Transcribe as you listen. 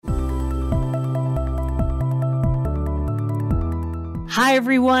Hi,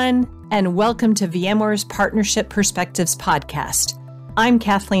 everyone, and welcome to VMware's Partnership Perspectives podcast. I'm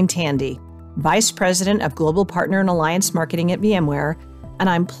Kathleen Tandy, Vice President of Global Partner and Alliance Marketing at VMware, and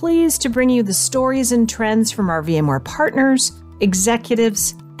I'm pleased to bring you the stories and trends from our VMware partners,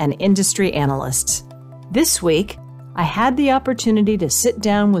 executives, and industry analysts. This week, I had the opportunity to sit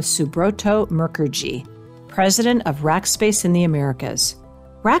down with Subroto Mukherjee, President of Rackspace in the Americas.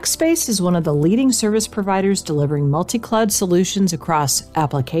 Rackspace is one of the leading service providers delivering multi-cloud solutions across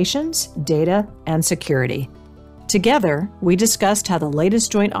applications, data, and security. Together, we discussed how the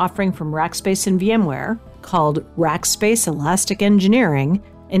latest joint offering from Rackspace and VMware, called Rackspace Elastic Engineering,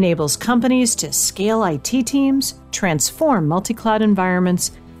 enables companies to scale IT teams, transform multi-cloud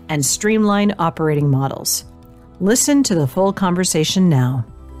environments, and streamline operating models. Listen to the full conversation now.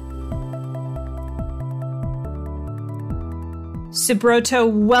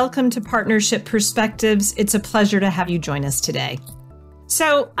 Subroto, welcome to Partnership Perspectives. It's a pleasure to have you join us today.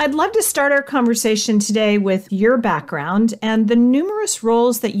 So I'd love to start our conversation today with your background and the numerous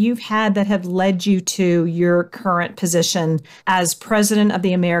roles that you've had that have led you to your current position as President of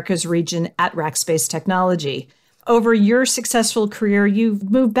the Americas region at Rackspace Technology. Over your successful career,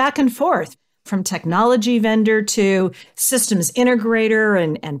 you've moved back and forth from technology vendor to systems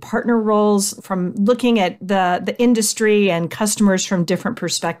integrator and partner roles, from looking at the industry and customers from different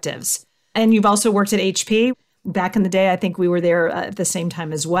perspectives. And you've also worked at HP. Back in the day, I think we were there at the same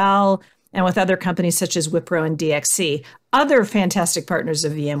time as well, and with other companies such as Wipro and DXC, other fantastic partners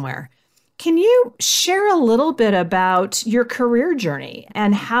of VMware. Can you share a little bit about your career journey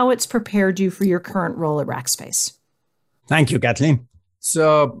and how it's prepared you for your current role at Rackspace? Thank you, Kathleen.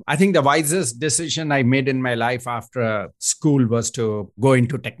 So I think the wisest decision I made in my life after school was to go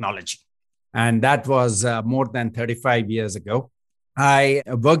into technology. And that was more than 35 years ago. I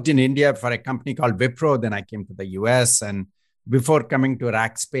worked in India for a company called Wipro. Then I came to the US. And before coming to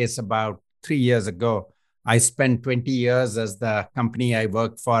Rackspace about 3 years ago, I spent 20 years as the company I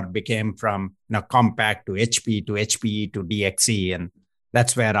worked for became from Compaq to HP to HPE to DXC. And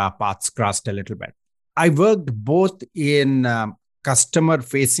that's where our paths crossed a little bit. I worked both in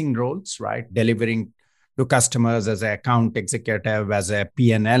customer-facing roles, right? Delivering to customers as an account executive, as a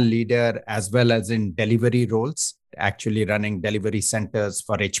P&L leader, as well as in delivery roles, actually running delivery centers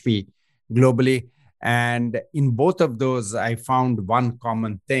for HP globally. And in both of those, I found one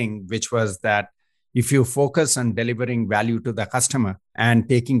common thing, which was that if you focus on delivering value to the customer and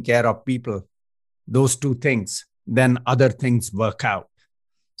taking care of people, those two things, then other things work out.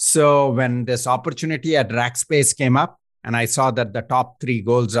 So when this opportunity at Rackspace came up, and I saw that the top 3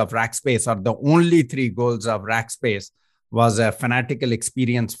 goals of Rackspace, or the only 3 goals of Rackspace, was a fanatical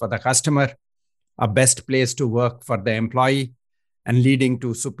experience for the customer, a best place to work for the employee, and leading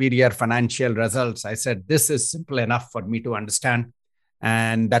to superior financial results. I said, this is simple enough for me to understand.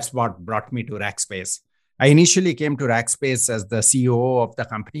 And that's what brought me to Rackspace. I initially came to Rackspace as the CEO of the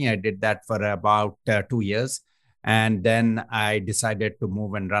company. I did that for about 2 years. And then I decided to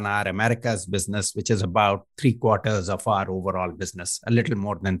move and run our Americas business, which is about 3/4 of our overall business, a little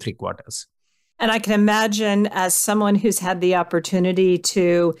more than 3/4. And I can imagine, as someone who's had the opportunity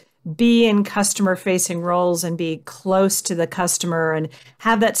to be in customer-facing roles and be close to the customer and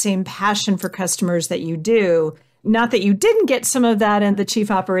have that same passion for customers that you do, not that you didn't get some of that in the Chief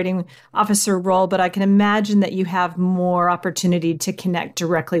Operating Officer role, but I can imagine that you have more opportunity to connect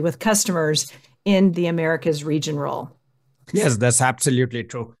directly with customers in the Americas region role. Yes, that's absolutely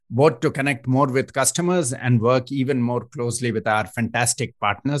true. Both to connect more with customers and work even more closely with our fantastic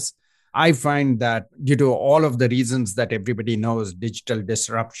partners. I find that due to all of the reasons that everybody knows, digital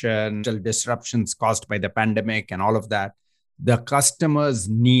disruptions caused by the pandemic and all of that, the customers'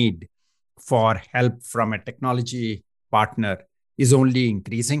 need for help from a technology partner is only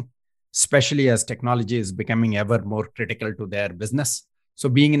increasing, especially as technology is becoming ever more critical to their business. So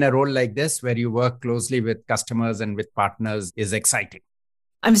being in a role like this, where you work closely with customers and with partners, is exciting.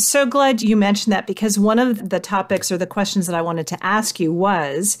 I'm so glad you mentioned that, because one of the topics or the questions that I wanted to ask you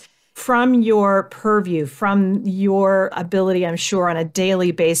was, from your purview, from your ability, I'm sure, on a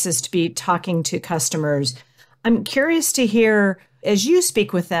daily basis to be talking to customers, I'm curious to hear, as you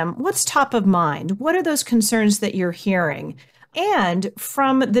speak with them, what's top of mind? What are those concerns that you're hearing? And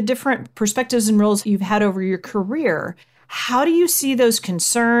from the different perspectives and roles you've had over your career, how do you see those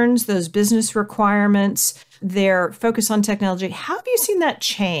concerns, those business requirements, their focus on technology? How have you seen that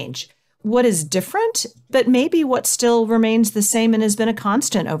change? What is different, but maybe what still remains the same and has been a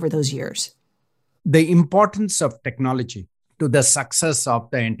constant over those years? The importance of technology to the success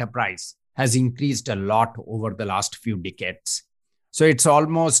of the enterprise has increased a lot over the last few decades. So it's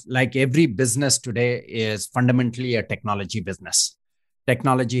almost like every business today is fundamentally a technology business.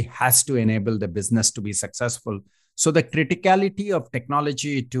 Technology has to enable the business to be successful. So the criticality of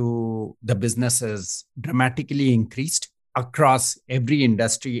technology to the business is dramatically increased across every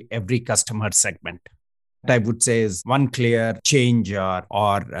industry, every customer segment. I would say is one clear change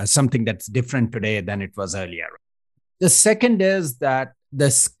or something that's different today than it was earlier. The second is that the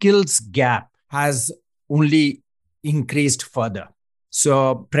skills gap has only increased further.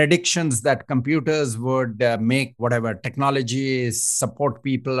 So predictions that computers would make whatever technology support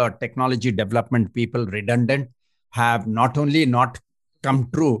people or technology development people redundant have not only not come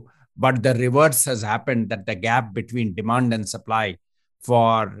true, but the reverse has happened, that the gap between demand and supply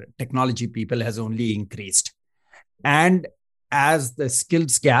for technology people has only increased. And as the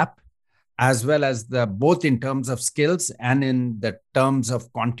skills gap, as well as the both in terms of skills and in the terms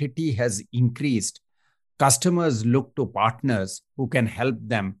of quantity has increased, customers look to partners who can help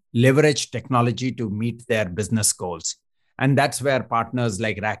them leverage technology to meet their business goals. And that's where partners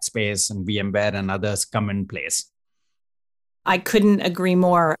like Rackspace and VMware and others come in place. I couldn't agree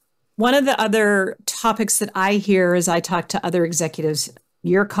more. One of the other topics that I hear as I talk to other executives,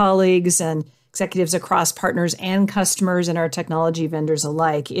 your colleagues and executives across partners and customers and our technology vendors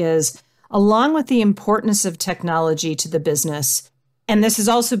alike, is along with the importance of technology to the business, and this has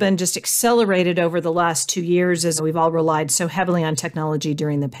also been just accelerated over the last 2 years as we've all relied so heavily on technology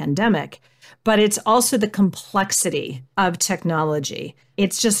during the pandemic, but it's also the complexity of technology.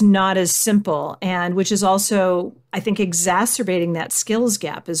 It's just not as simple, and which is also, I think, exacerbating that skills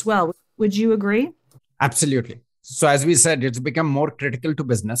gap as well. Would you agree? Absolutely. So as we said, it's become more critical to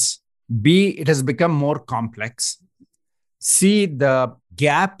business. B, it has become more complex. C, the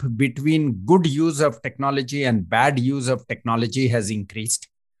gap between good use of technology and bad use of technology has increased.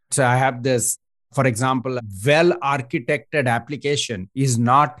 So I have this, for example, well-architected application is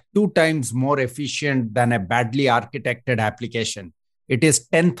not 2 times more efficient than a badly architected application. It is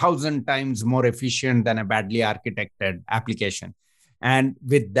 10,000 times more efficient than a badly architected application. And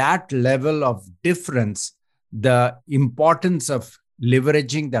with that level of difference, the importance of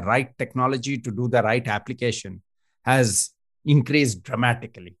leveraging the right technology to do the right application has increased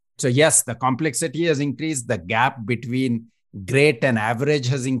dramatically. So yes, the complexity has increased, the gap between great and average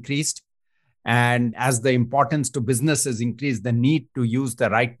has increased. And as the importance to business has increased, the need to use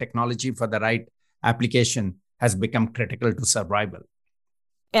the right technology for the right application has become critical to survival.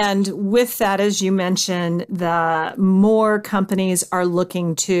 And with that, as you mentioned, the more companies are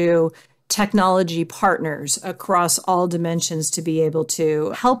looking to technology partners across all dimensions to be able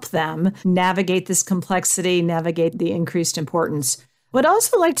to help them navigate this complexity, navigate the increased importance. Would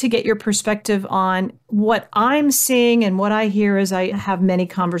also like to get your perspective on what I'm seeing and what I hear as I have many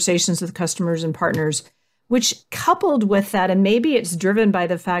conversations with customers and partners, which coupled with that, and maybe it's driven by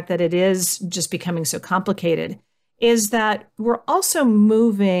the fact that it is just becoming so complicated, is that we're also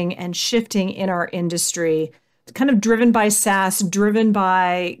moving and shifting in our industry, kind of driven by SaaS, driven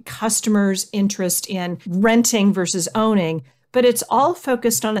by customers' interest in renting versus owning, but it's all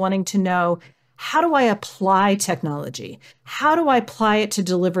focused on wanting to know, how do I apply technology? How do I apply it to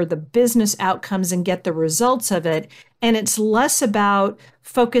deliver the business outcomes and get the results of it? And it's less about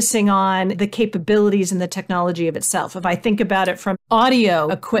focusing on the capabilities and the technology of itself. If I think about it from audio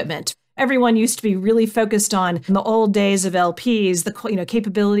equipment, everyone used to be really focused on in the old days of LPs, the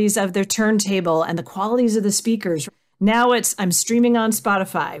capabilities of their turntable and the qualities of the speakers. Now it's, I'm streaming on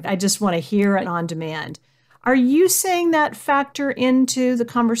Spotify. I just want to hear it on demand. Are you saying that factor into the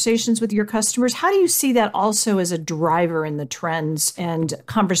conversations with your customers? How do you see that also as a driver in the trends and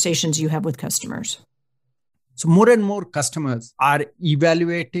conversations you have with customers? So more and more customers are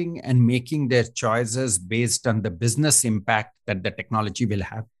evaluating and making their choices based on the business impact that the technology will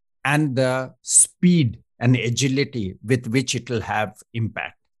have and the speed and agility with which it will have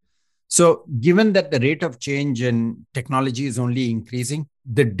impact. So given that the rate of change in technology is only increasing,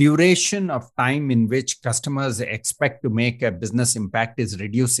 the duration of time in which customers expect to make a business impact is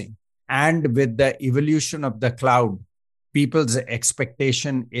reducing. And with the evolution of the cloud, people's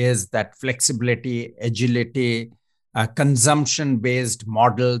expectation is that flexibility, agility, consumption-based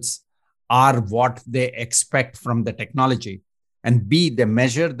models are what they expect from the technology. And B, they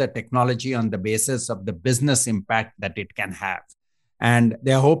measure the technology on the basis of the business impact that it can have. And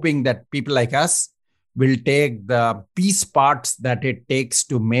they're hoping that people like us will take the piece parts that it takes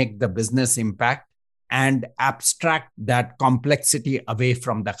to make the business impact and abstract that complexity away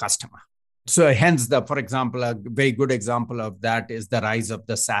from the customer. So hence, for example, a very good example of that is the rise of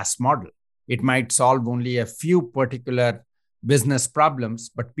the SaaS model. It might solve only a few particular business problems,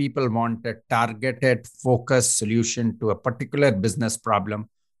 but people want a targeted, focused solution to a particular business problem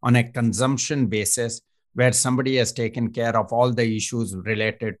on a consumption basis where somebody has taken care of all the issues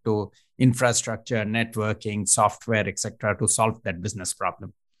related to infrastructure, networking, software, etc., to solve that business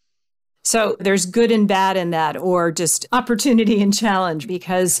problem. So there's good and bad in that, or just opportunity and challenge,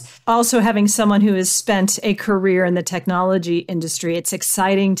 because also having someone who has spent a career in the technology industry, it's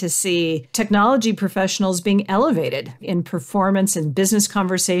exciting to see technology professionals being elevated in performance and business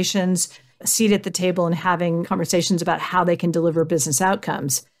conversations, a seat at the table and having conversations about how they can deliver business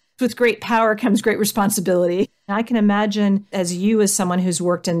outcomes. With great power comes great responsibility. I can imagine, as you, as someone who's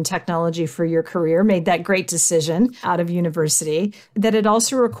worked in technology for your career, made that great decision out of university, that it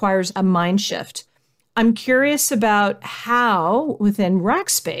also requires a mind shift. I'm curious about how, within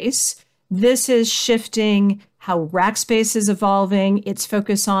Rackspace, this is shifting how Rackspace is evolving, its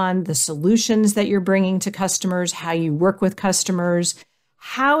focus on the solutions that you're bringing to customers, how you work with customers.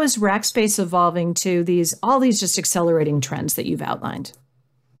 How is Rackspace evolving to all these just accelerating trends that you've outlined?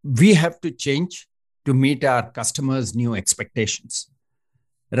 We have to change to meet our customers' new expectations.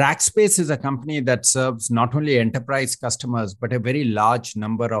 Rackspace is a company that serves not only enterprise customers, but a very large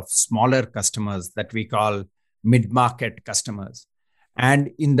number of smaller customers that we call mid-market customers.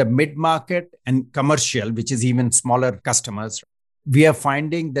 And in the mid-market and commercial, which is even smaller customers, we are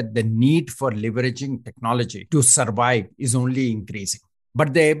finding that the need for leveraging technology to survive is only increasing.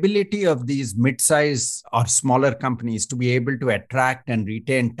 But the ability of these mid-size or smaller companies to be able to attract and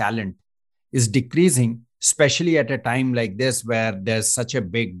retain talent is decreasing, especially at a time like this where there's such a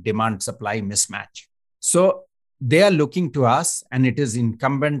big demand-supply mismatch. So they are looking to us, and it is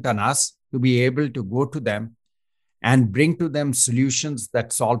incumbent on us to be able to go to them and bring to them solutions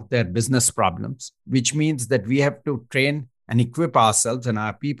that solve their business problems, which means that we have to train and equip ourselves and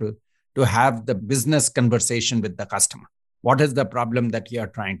our people to have the business conversation with the customer. What is the problem that you are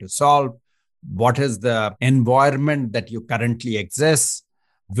trying to solve? What is the environment that you currently exist?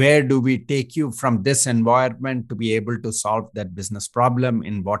 Where do we take you from this environment to be able to solve that business problem?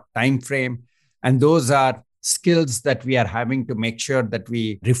 In what time frame? And those are skills that we are having to make sure that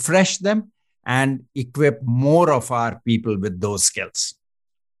we refresh them and equip more of our people with those skills.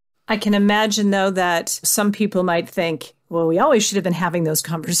 I can imagine, though, that some people might think, well, we always should have been having those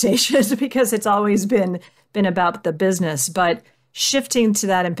conversations because it's always been about the business. But shifting to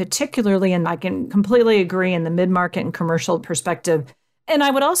that, and particularly, and I can completely agree, in the mid-market and commercial perspective. And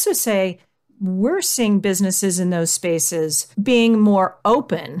I would also say we're seeing businesses in those spaces being more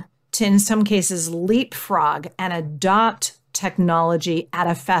open to, in some cases, leapfrog and adopt technology at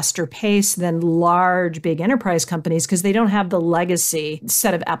a faster pace than large, big enterprise companies, because they don't have the legacy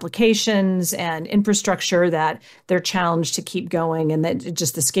set of applications and infrastructure that they're challenged to keep going, and that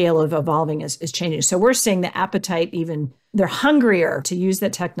just the scale of evolving is changing. So we're seeing the appetite, even they're hungrier to use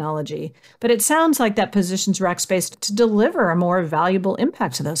that technology. But it sounds like that positions Rackspace to deliver a more valuable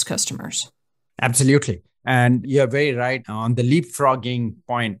impact to those customers. Absolutely. And you're very right on the leapfrogging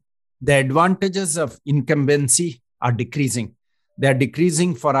point. The advantages of incumbency are decreasing. They're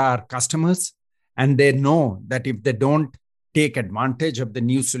decreasing for our customers, and they know that if they don't take advantage of the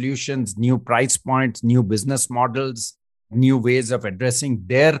new solutions, new price points, new business models, new ways of addressing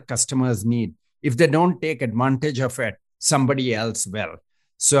their customers' need, if they don't take advantage of it, somebody else will.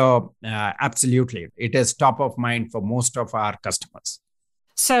 So absolutely, it is top of mind for most of our customers.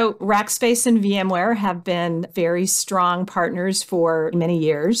 So Rackspace and VMware have been very strong partners for many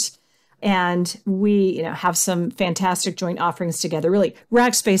years. And we, have some fantastic joint offerings together, really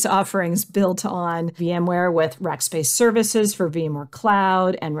Rackspace offerings built on VMware with Rackspace Services for VMware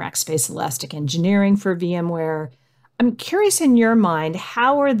Cloud and Rackspace Elastic Engineering for VMware. I'm curious, in your mind,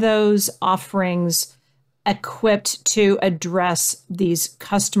 how are those offerings equipped to address these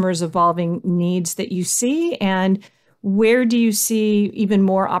customers' evolving needs that you see? And where do you see even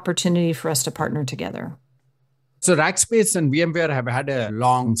more opportunity for us to partner together? So Rackspace and VMware have had a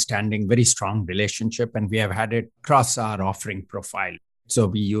long-standing, very strong relationship, and we have had it across our offering profile. So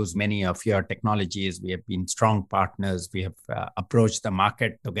we use many of your technologies. We have been strong partners. We have approached the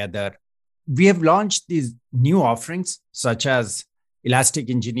market together. We have launched these new offerings, such as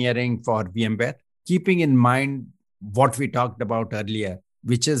Elastic Engineering for VMware, keeping in mind what we talked about earlier,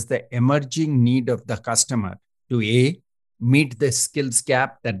 which is the emerging need of the customer to A, meet the skills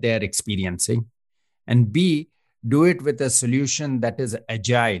gap that they are experiencing, and B, do it with a solution that is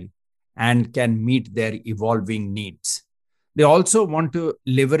agile and can meet their evolving needs. They also want to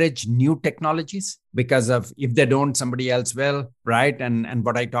leverage new technologies because of if they don't, somebody else will, right? And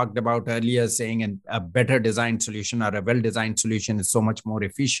what I talked about earlier, saying a better designed solution or a well-designed solution is so much more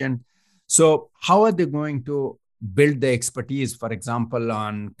efficient. So how are they going to build the expertise, for example,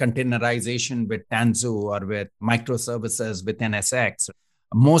 on containerization with Tanzu or with microservices with NSX?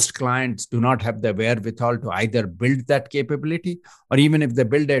 Most clients do not have the wherewithal to either build that capability, or even if they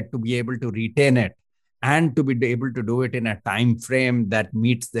build it, to be able to retain it and to be able to do it in a time frame that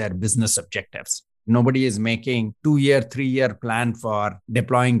meets their business objectives. Nobody is making 2-year, 3-year plan for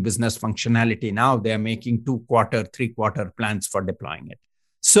deploying business functionality. Now they're making 2-quarter, 3-quarter plans for deploying it.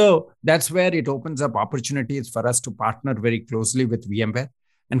 So that's where it opens up opportunities for us to partner very closely with VMware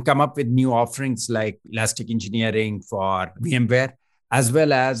and come up with new offerings like Elastic Engineering for VMware, as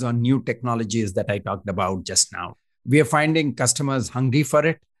well as on new technologies that I talked about just now. We are finding customers hungry for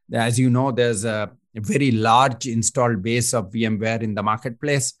it. As you know, there's a very large installed base of VMware in the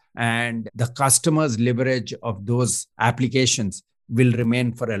marketplace, and the customers' leverage of those applications will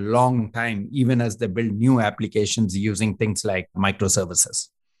remain for a long time, even as they build new applications using things like microservices.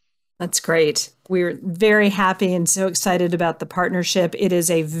 That's great. We're very happy and so excited about the partnership. It is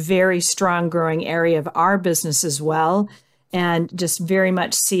a very strong growing area of our business as well, and just very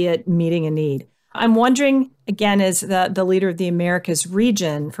much see it meeting a need. I'm wondering, again, as the leader of the Americas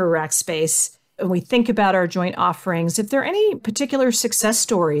region for Rackspace, when we think about our joint offerings, if there are any particular success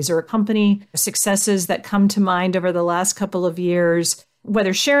stories or company successes that come to mind over the last couple of years,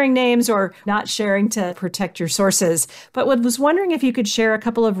 whether sharing names or not sharing to protect your sources, but was wondering if you could share a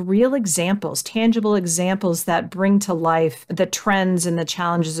couple of real examples, tangible examples that bring to life the trends and the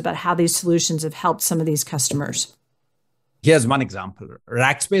challenges about how these solutions have helped some of these customers. Here's one example.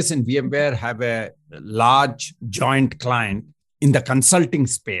 Rackspace and VMware have a large joint client in the consulting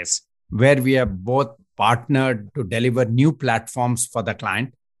space where we have both partnered to deliver new platforms for the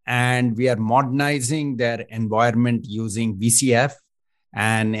client, and we are modernizing their environment using VCF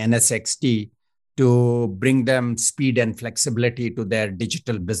and NSXT to bring them speed and flexibility to their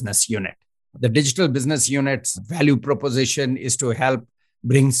digital business unit. The digital business unit's value proposition is to help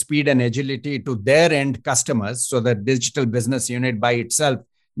bring speed and agility to their end customers. So the digital business unit by itself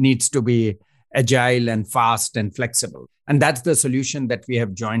needs to be agile and fast and flexible. And that's the solution that we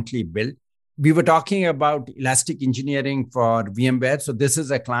have jointly built. We were talking about Elastic Engineering for VMware. So this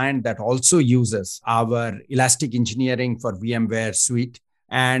is a client that also uses our Elastic Engineering for VMware suite.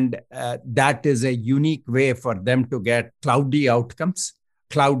 And that is a unique way for them to get cloudy outcomes.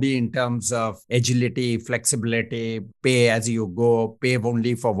 Cloudy in terms of agility, flexibility, pay as you go, pay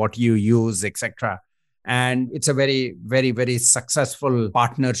only for what you use, etc. And it's a very, very, very successful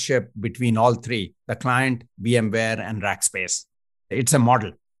partnership between all three, the client, VMware, and Rackspace. It's a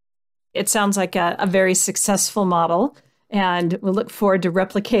model. It sounds like a very successful model, and we'll look forward to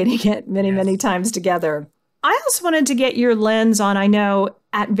replicating it many times together. I also wanted to get your lens on, I know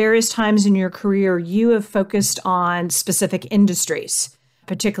at various times in your career, you have focused on specific industries,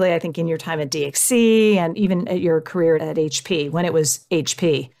 particularly I think in your time at DXC and even at your career at HP, when it was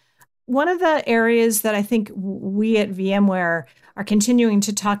HP. One of the areas that I think we at VMware are continuing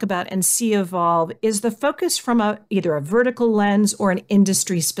to talk about and see evolve is the focus from either a vertical lens or an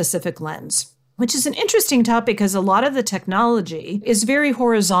industry-specific lens, which is an interesting topic because a lot of the technology is very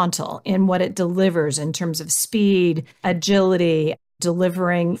horizontal in what it delivers in terms of speed, agility,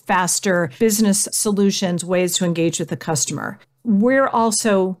 delivering faster business solutions, ways to engage with the customer. We're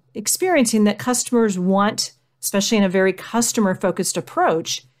also experiencing that customers want, especially in a very customer-focused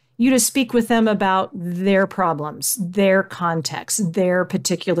approach, you to speak with them about their problems, their context, their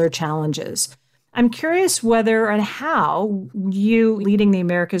particular challenges. I'm curious whether and how you, leading the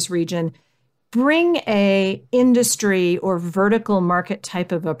Americas region, bring a industry or vertical market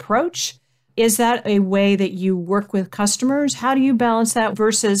type of approach. Is that a way that you work with customers? How do you balance that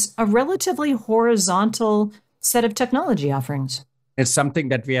versus a relatively horizontal set of technology offerings? It's something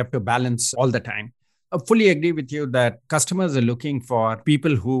that we have to balance all the time. I fully agree with you that customers are looking for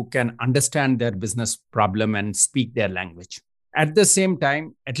people who can understand their business problem and speak their language. At the same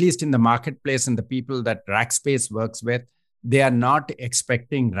time, at least in the marketplace and the people that Rackspace works with, they are not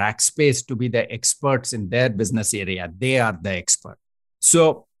expecting Rackspace to be the experts in their business area. They are the expert.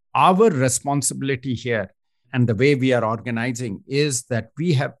 So our responsibility here and the way we are organizing is that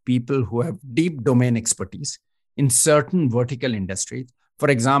we have people who have deep domain expertise in certain vertical industries. For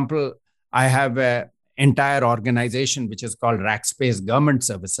example, I have an entire organization which is called Rackspace Government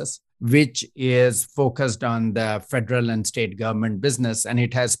Services, which is focused on the federal and state government business, and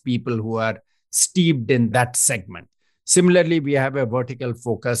it has people who are steeped in that segment. Similarly, we have a vertical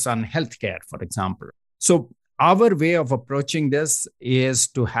focus on healthcare, for example. So our way of approaching this is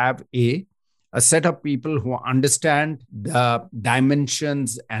to have a set of people who understand the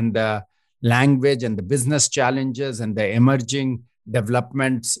dimensions and the language and the business challenges and the emerging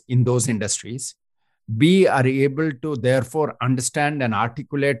developments in those industries. We are able to therefore understand and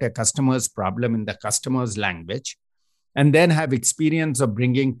articulate a customer's problem in the customer's language and then have experience of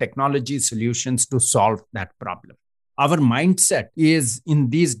bringing technology solutions to solve that problem. Our mindset is in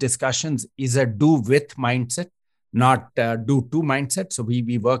these discussions is a do with mindset, not do to mindset. So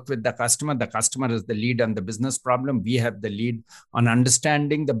we work with the customer. The customer is the lead on the business problem. We have the lead on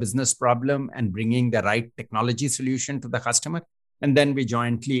understanding the business problem and bringing the right technology solution to the customer. And then we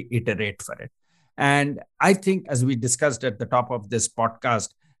jointly iterate for it. And I think, as we discussed at the top of this podcast,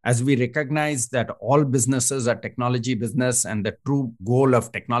 as we recognize that all businesses are technology business and the true goal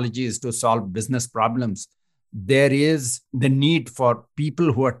of technology is to solve business problems, there is the need for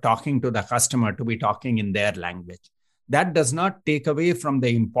people who are talking to the customer to be talking in their language. That does not take away from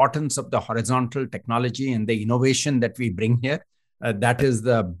the importance of the horizontal technology and the innovation that we bring here. That is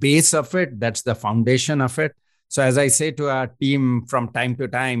the base of it. That's the foundation of it. So as I say to our team from time to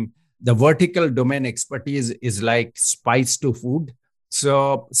time, the vertical domain expertise is like spice to food.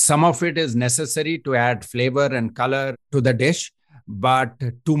 So some of it is necessary to add flavor and color to the dish, but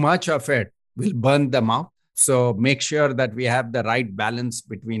too much of it will burn the mouth. So make sure that we have the right balance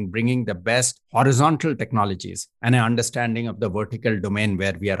between bringing the best horizontal technologies and an understanding of the vertical domain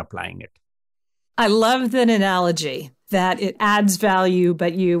where we are applying it. I love that analogy that it adds value,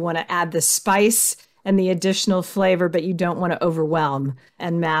 but you want to add the spice and the additional flavor, but you don't want to overwhelm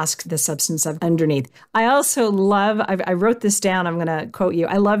and mask the substance of underneath. I also love, I wrote this down, I'm going to quote you.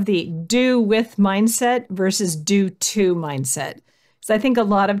 I love the do with mindset versus do to mindset. So I think a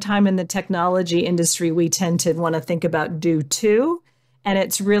lot of time in the technology industry, we tend to want to think about do to, and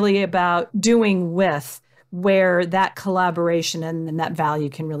it's really about doing with, where that collaboration and that value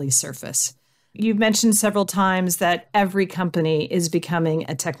can really surface. You've mentioned several times that every company is becoming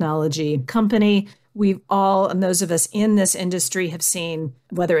a technology company. We've all, and those of us in this industry, have seen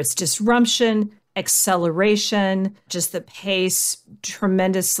whether it's disruption, acceleration, just the pace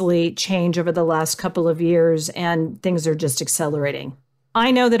tremendously change over the last couple of years, and things are just accelerating.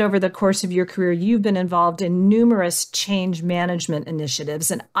 I know that over the course of your career, you've been involved in numerous change management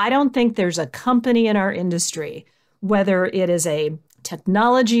initiatives, and I don't think there's a company in our industry, whether it is a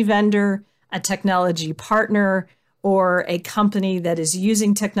technology vendor, a technology partner, or a company that is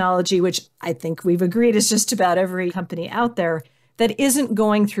using technology, which I think we've agreed is just about every company out there, that isn't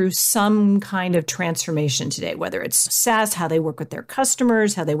going through some kind of transformation today, whether it's SaaS, how they work with their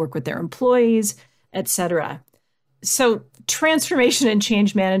customers, how they work with their employees, et cetera. So transformation and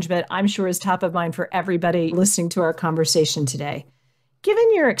change management, I'm sure, is top of mind for everybody listening to our conversation today.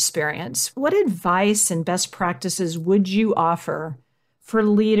 Given your experience, what advice and best practices would you offer for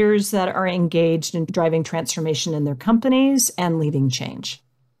leaders that are engaged in driving transformation in their companies and leading change?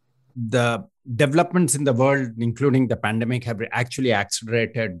 The developments in the world, including the pandemic, have actually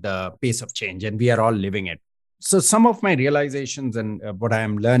accelerated the pace of change, and we are all living it. So some of my realizations and what I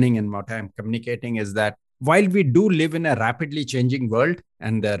am learning and what I am communicating is that while we do live in a rapidly changing world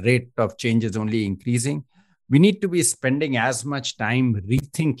and the rate of change is only increasing, we need to be spending as much time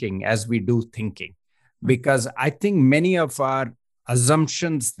rethinking as we do thinking. Because I think many of our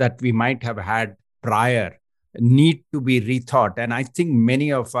assumptions that we might have had prior need to be rethought. And I think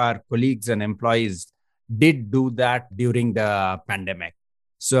many of our colleagues and employees did do that during the pandemic.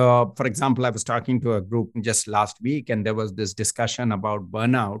 So, for example, I was talking to a group just last week, and there was this discussion about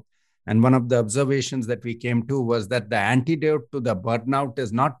burnout. And one of the observations that we came to was that the antidote to the burnout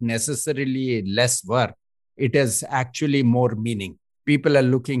is not necessarily less work. It is actually more meaning. People are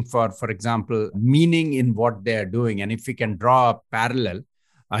looking for example, meaning in what they are doing. And if we can draw a parallel,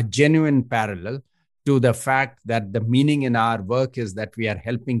 a genuine parallel to the fact that the meaning in our work is that we are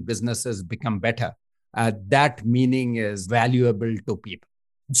helping businesses become better, that meaning is valuable to people.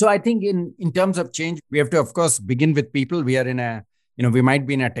 So I think in terms of change, we have to, of course, begin with people. We are in we might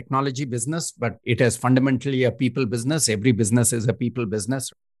be in a technology business, but it is fundamentally a people business. Every business is a people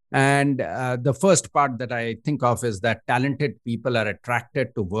business. And the first part that I think of is that talented people are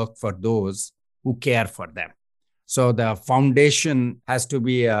attracted to work for those who care for them. So the foundation has to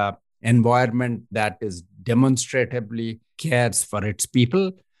be an environment that is demonstratively cares for its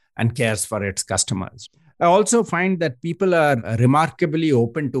people and cares for its customers. I also find that people are remarkably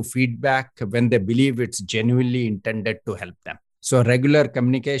open to feedback when they believe it's genuinely intended to help them. So regular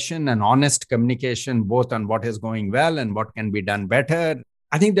communication and honest communication, both on what is going well and what can be done better.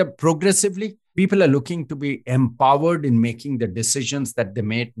 I think that progressively, people are looking to be empowered in making the decisions that they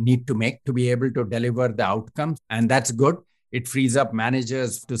may need to make to be able to deliver the outcomes. And that's good. It frees up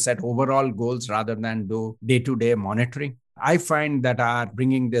managers to set overall goals rather than do day-to-day monitoring. I find that are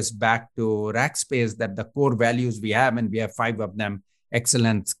bringing this back to Rackspace, that the core values we have, and we have 5 of them: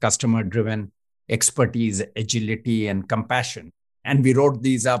 excellence, customer-driven, expertise, agility, and compassion. And we wrote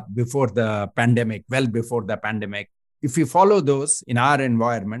these up before the pandemic, well before the pandemic. If we follow those in our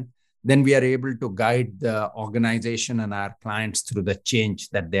environment, then we are able to guide the organization and our clients through the change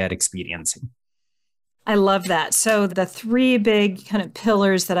that they are experiencing. I love that. So the three big kind of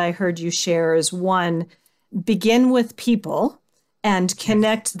pillars that I heard you share is one, begin with people and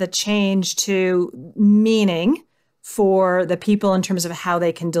connect the change to meaning for the people in terms of how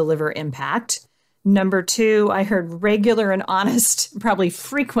they can deliver impact. Number two, I heard regular and honest, probably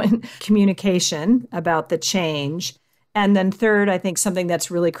frequent communication about the change. And then third, I think something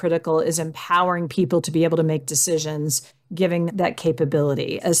that's really critical is empowering people to be able to make decisions, giving that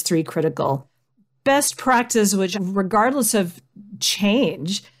capability as three critical best practice, which regardless of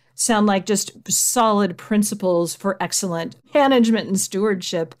change, sound like just solid principles for excellent management and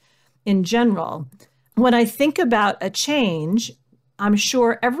stewardship in general. When I think about a change, I'm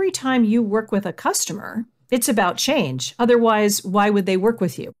sure every time you work with a customer, it's about change. Otherwise, why would they work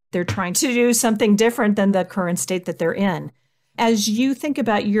with you? They're trying to do something different than the current state that they're in. As you think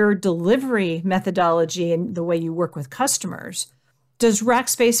about your delivery methodology and the way you work with customers, does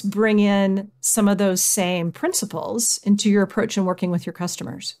Rackspace bring in some of those same principles into your approach in working with your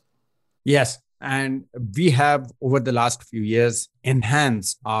customers? Yes. And we have, over the last few years,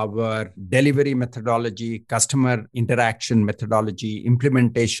 enhanced our delivery methodology, customer interaction methodology,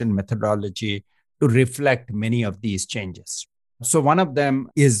 implementation methodology to reflect many of these changes. So one of them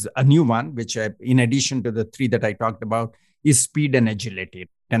is a new one, which in addition to the three that I talked about, is speed and agility.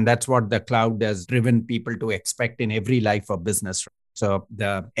 And that's what the cloud has driven people to expect in every life of business. So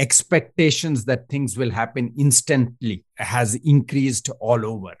the expectations that things will happen instantly has increased all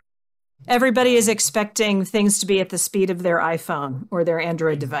over. Everybody is expecting things to be at the speed of their iPhone or their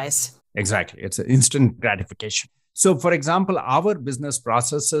Android device. Exactly. It's an instant gratification. So, for example, our business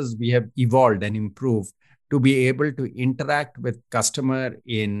processes, we have evolved and improved to be able to interact with customer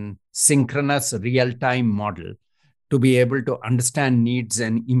in synchronous real-time model, to be able to understand needs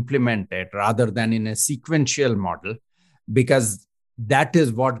and implement it rather than in a sequential model, because that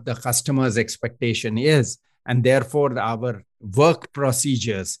is what the customer's expectation is. And therefore, our work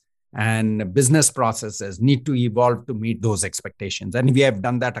procedures and business processes need to evolve to meet those expectations. And we have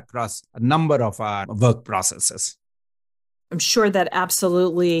done that across a number of our work processes. I'm sure that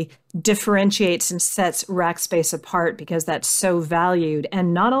absolutely differentiates and sets Rackspace apart because that's so valued.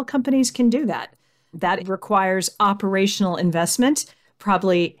 And not all companies can do that. That requires operational investment.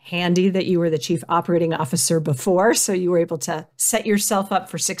 Probably handy that you were the chief operating officer before, so you were able to set yourself up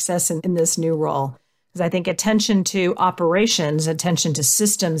for success in this new role. Because I think attention to operations, attention to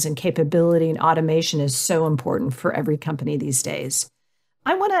systems and capability and automation is so important for every company these days.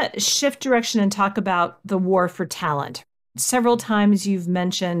 I want to shift direction and talk about the war for talent. Several times you've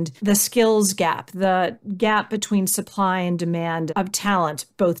mentioned the skills gap, the gap between supply and demand of talent,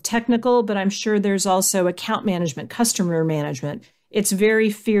 both technical, but I'm sure there's also account management, customer management. It's very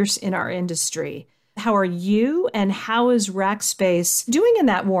fierce in our industry. How are you and how is Rackspace doing in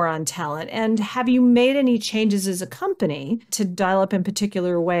that war on talent? And have you made any changes as a company to dial up in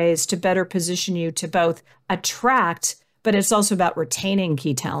particular ways to better position you to both attract, but it's also about retaining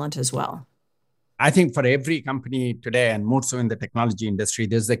key talent as well? I think for every company today, and more so in the technology industry,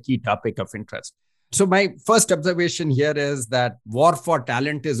 there's a key topic of interest. So my first observation here is that war for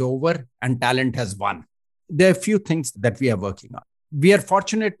talent is over and talent has won. There are a few things that we are working on. We are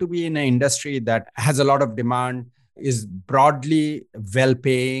fortunate to be in an industry that has a lot of demand, is broadly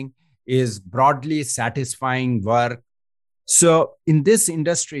well-paying, is broadly satisfying work. So in this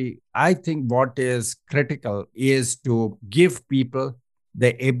industry, I think what is critical is to give people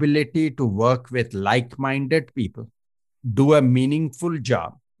the ability to work with like-minded people, do a meaningful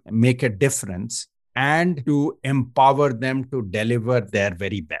job, make a difference, and to empower them to deliver their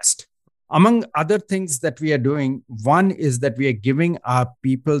very best. Among other things that we are doing, one is that we are giving our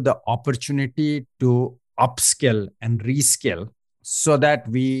people the opportunity to upskill and reskill so that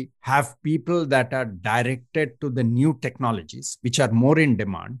we have people that are directed to the new technologies, which are more in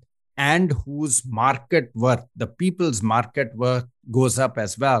demand, and whose market worth, the people's market worth goes up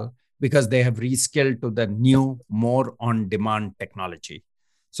as well because they have reskilled to the new, more on-demand technology.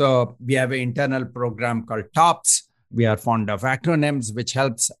 So we have an internal program called TOPS. We are fond of acronyms, which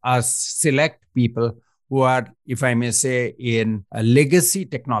helps us select people who are, if I may say, in legacy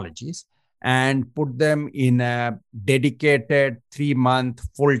technologies and put them in a dedicated 3-month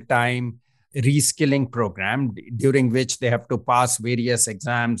full-time reskilling program during which they have to pass various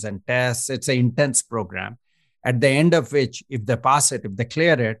exams and tests. It's an intense program, at the end of which, if they pass it, if they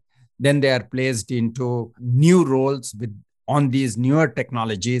clear it, then they are placed into new roles on these newer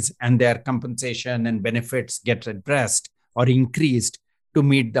technologies, and their compensation and benefits get addressed or increased to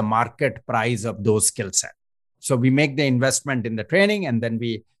meet the market price of those skill sets. So we make the investment in the training, and then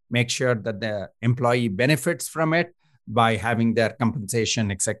we make sure that the employee benefits from it by having their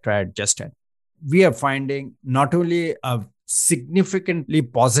compensation, etc., adjusted. We are finding not only a significantly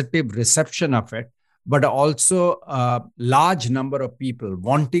positive reception of it, but also a large number of people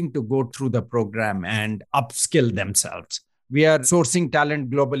wanting to go through the program and upskill themselves. We are sourcing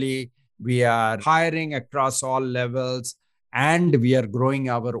talent globally. We are hiring across all levels, and we are growing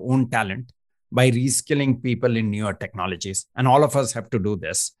our own talent by reskilling people in newer technologies. And all of us have to do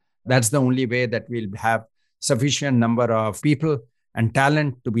this. That's the only way that we'll have sufficient number of people and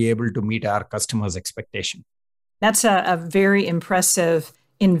talent to be able to meet our customers' expectation. That's a very impressive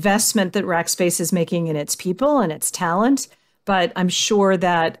investment that Rackspace is making in its people and its talent. But I'm sure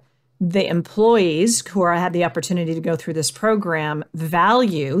that the employees who had the opportunity to go through this program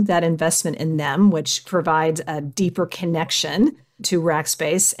value that investment in them, which provides a deeper connection to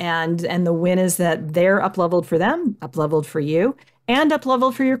Rackspace. And the win is that they're up-leveled for them, up-leveled for you, and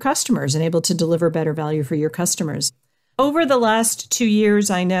up-leveled for your customers and able to deliver better value for your customers. Over the last 2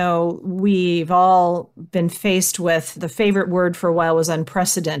 years, I know we've all been faced with the favorite word for a while was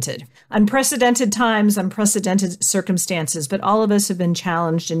unprecedented. Unprecedented times, unprecedented circumstances, but all of us have been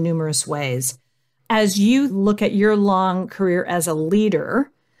challenged in numerous ways. As you look at your long career as a leader,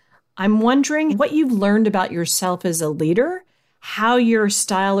 I'm wondering what you've learned about yourself as a leader, how your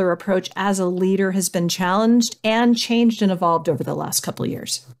style or approach as a leader has been challenged and changed and evolved over the last couple of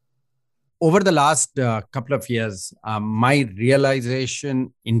years. Over the last couple of years, my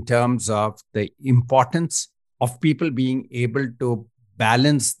realization in terms of the importance of people being able to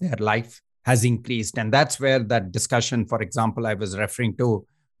balance their life has increased. And that's where that discussion, for example, I was referring to,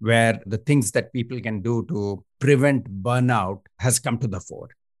 where the things that people can do to prevent burnout has come to the fore.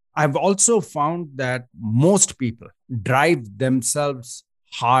 I've also found that most people drive themselves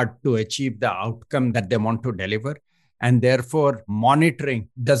hard to achieve the outcome that they want to deliver. And therefore, monitoring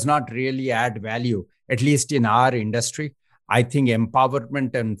does not really add value, at least in our industry. I think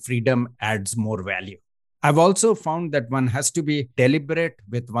empowerment and freedom adds more value. I've also found that one has to be deliberate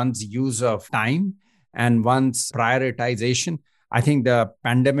with one's use of time and one's prioritization. I think the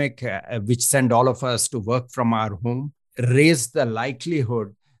pandemic, which sent all of us to work from our home, raised the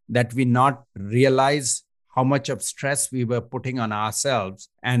likelihood that we not realize how much of stress we were putting on ourselves,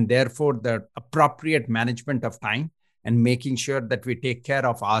 and therefore the appropriate management of time and making sure that we take care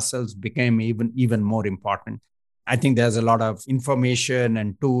of ourselves became even more important. I think there's a lot of information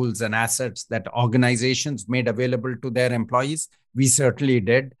and tools and assets that organizations made available to their employees. We certainly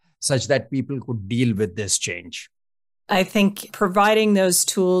did, such that people could deal with this change. I think providing those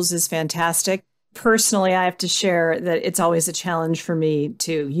tools is fantastic. Personally, I have to share that it's always a challenge for me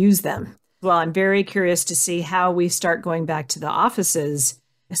to use them. Well, I'm very curious to see how we start going back to the offices.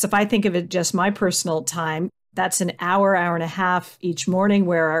 So if I think of it just my personal time, that's an hour and a half each morning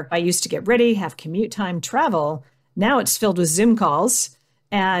where I used to get ready, have commute time, travel. Now it's filled with Zoom calls,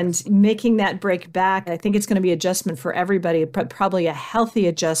 and making that break back. I think it's going to be adjustment for everybody, but probably a healthy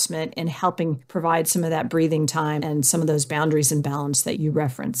adjustment in helping provide some of that breathing time and some of those boundaries and balance that you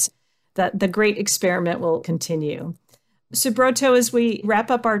reference. The great experiment will continue. Subroto, as we wrap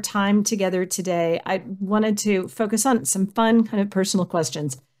up our time together today, I wanted to focus on some fun kind of personal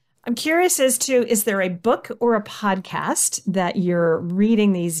questions. I'm curious as to, is there a book or a podcast that you're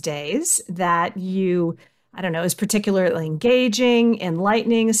reading these days that you, I don't know, is particularly engaging,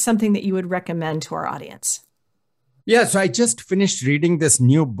 enlightening, something that you would recommend to our audience? Yeah, so I just finished reading this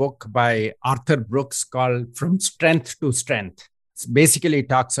new book by Arthur Brooks called From Strength to Strength. It basically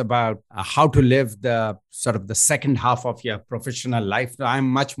talks about how to live the sort of the second half of your professional life. I'm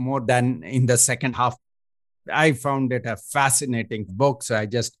much more than in the second half. I found it a fascinating book. So I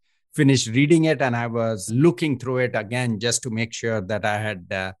just finished reading it, and I was looking through it again just to make sure that I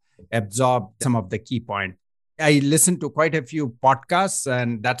had absorbed some of the key points. I listen to quite a few podcasts,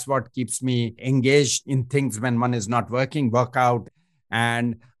 and that's what keeps me engaged in things when one is not workout.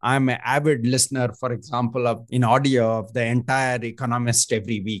 And I'm an avid listener, for example, in audio of The Entire Economist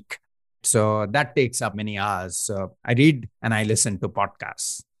every week. So that takes up many hours. So I read and I listen to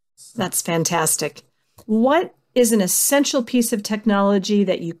podcasts. That's fantastic. What is an essential piece of technology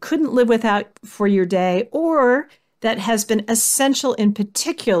that you couldn't live without for your day, or that has been essential in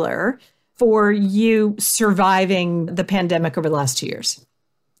particular for you surviving the pandemic over the last 2 years?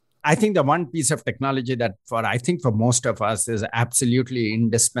 I think the one piece of technology that for most of us is absolutely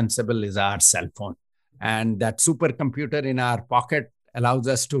indispensable is our cell phone. And that supercomputer in our pocket allows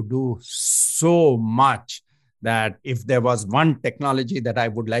us to do so much that if there was one technology that I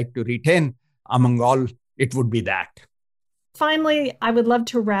would like to retain among all, it would be that. Finally, I would love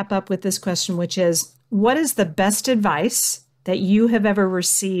to wrap up with this question, which is, What is the best advice that you have ever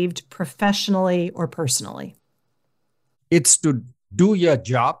received professionally or personally? It's to do your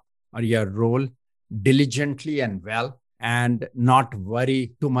job or your role diligently and well, and not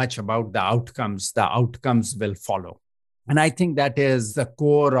worry too much about the outcomes. The outcomes will follow. And I think that is the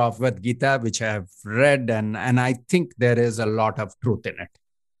core of Bhagavad Gita, which I have read, and I think there is a lot of truth in it.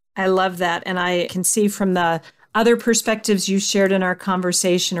 I love that. And I can see from the other perspectives you shared in our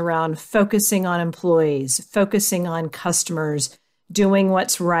conversation around focusing on employees, focusing on customers, doing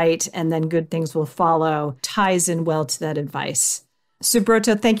what's right, and then good things will follow, ties in well to that advice.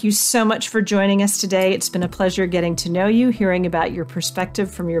 Subroto, thank you so much for joining us today. It's been a pleasure getting to know you, hearing about your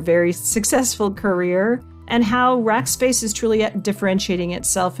perspective from your very successful career, and how Rackspace is truly differentiating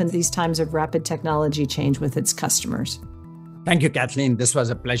itself in these times of rapid technology change with its customers. Thank you, Kathleen. This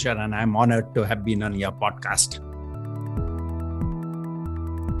was a pleasure, and I'm honored to have been on your podcast.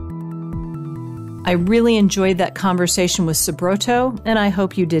 I really enjoyed that conversation with Subroto, and I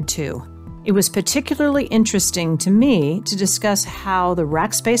hope you did too. It was particularly interesting to me to discuss how the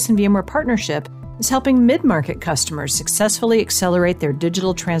Rackspace and VMware partnership is helping mid-market customers successfully accelerate their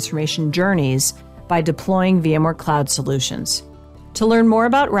digital transformation journeys by deploying VMware Cloud solutions. To learn more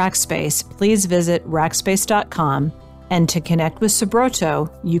about Rackspace, please visit rackspace.com, and to connect with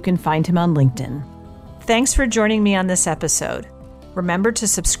Subroto, you can find him on LinkedIn. Thanks for joining me on this episode. Remember to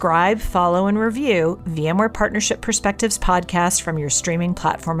subscribe, follow, and review VMware Partnership Perspectives podcast from your streaming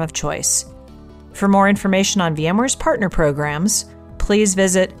platform of choice. For more information on VMware's partner programs, please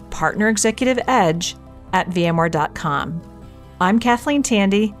visit Partner Executive Edge at vmware.com. I'm Kathleen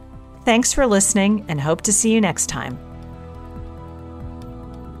Tandy. Thanks for listening and hope to see you next time.